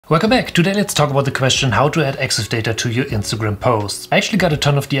Welcome back! Today let's talk about the question how to add EXIF data to your Instagram posts. I actually got a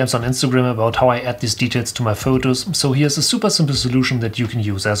ton of DMs on Instagram about how I add these details to my photos, so here's a super simple solution that you can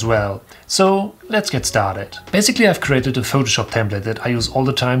use as well. So let's get started. Basically I've created a Photoshop template that I use all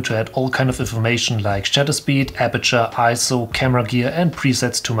the time to add all kind of information like shutter speed, aperture, ISO, camera gear and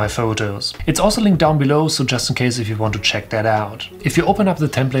presets to my photos. It's also linked down below, so just in case if you want to check that out. If you open up the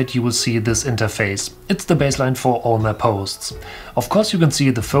template you will see this interface. It's the baseline for all my posts. Of course you can see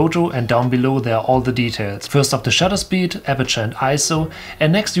the photo, and down below there are all the details. First up the shutter speed, aperture and ISO,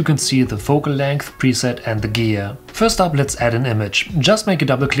 and next you can see the focal length, preset and the gear. First up let's add an image. Just make a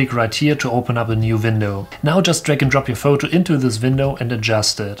double click right here to open up a new window. Now just drag and drop your photo into this window and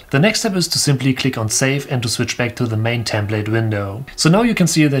adjust it. The next step is to simply click on save and to switch back to the main template window. So now you can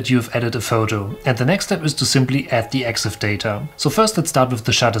see that you've added a photo, and the next step is to simply add the EXIF data. So first let's start with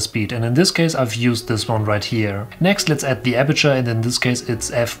the shutter speed, and in this case I've used this one right here. Next let's add the aperture, and in this case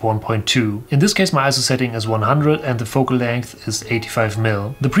it's f1.2. In this case my ISO setting is 100 and the focal length is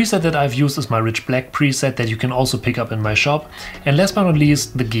 85mm. The preset that I've used is my rich black preset that you can also pick up in my shop. And last but not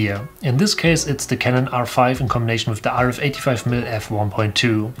least, the gear. In this case it's the Canon R5 in combination with the RF 85mm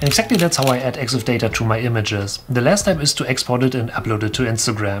f1.2. And exactly that's how I add EXIF data to my images. The last step is to export it and upload it to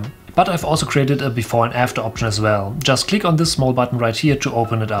Instagram. But I've also created a before and after option as well. Just click on this small button right here to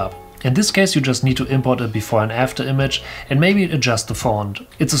open it up. In this case you just need to import a before and after image and maybe adjust the font.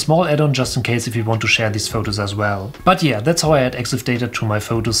 It's a small add-on just in case if you want to share these photos as well. But yeah, that's how I add EXIF data to my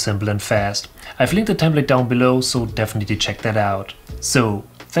photos, simple and fast. I've linked the template down below, so definitely check that out. So,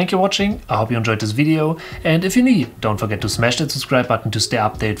 thank you for watching, I hope you enjoyed this video, and if you need, don't forget to smash that subscribe button to stay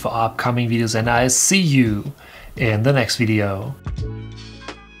updated for upcoming videos, and I'll see you in the next video.